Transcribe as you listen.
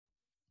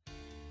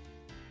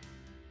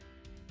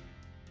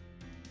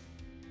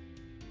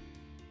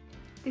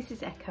This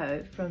is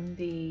Echo from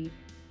the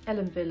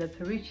Wille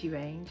Perucci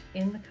range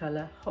in the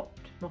colour Hot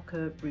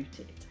Mocca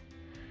Rooted.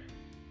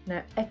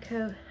 Now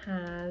Echo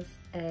has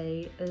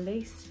a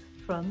lace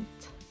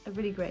front, a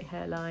really great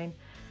hairline,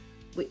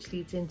 which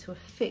leads into a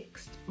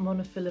fixed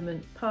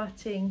monofilament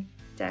parting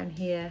down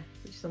here,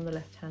 which is on the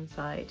left hand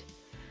side.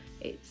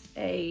 It's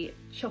a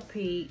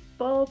choppy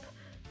bob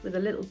with a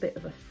little bit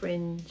of a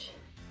fringe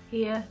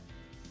here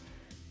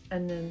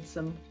and then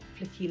some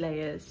flicky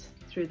layers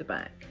through the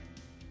back.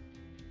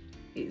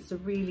 It's a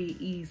really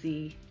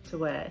easy to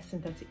wear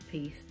synthetic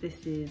piece.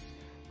 This is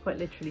quite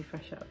literally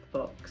fresh out of the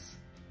box.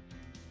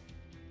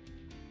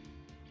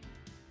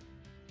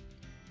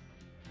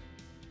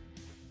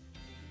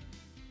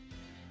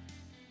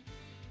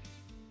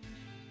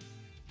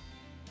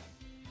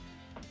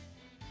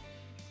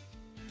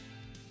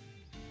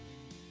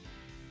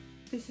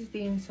 This is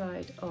the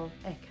inside of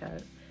Echo.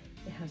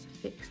 It has a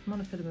fixed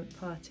monofilament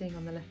parting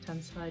on the left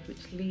hand side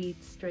which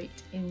leads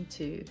straight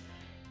into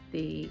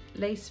the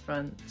lace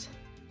front,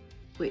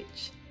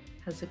 which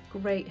has a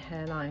great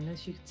hairline,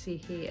 as you can see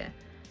here,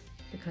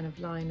 the kind of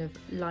line of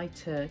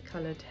lighter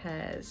coloured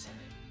hairs,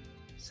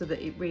 so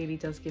that it really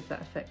does give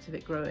that effect of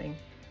it growing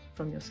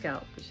from your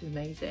scalp, which is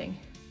amazing.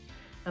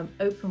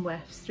 Open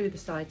wefts through the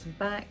sides and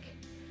back,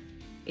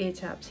 ear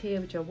tabs here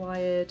which are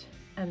wired,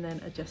 and then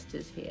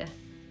adjusters here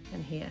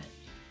and here.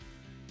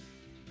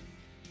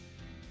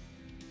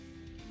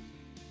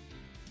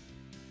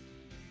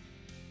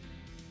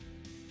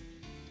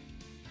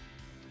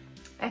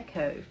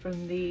 Echo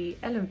from the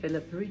Wille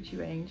Perucci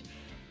range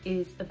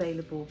is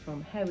available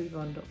from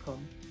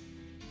HairWeavon.com.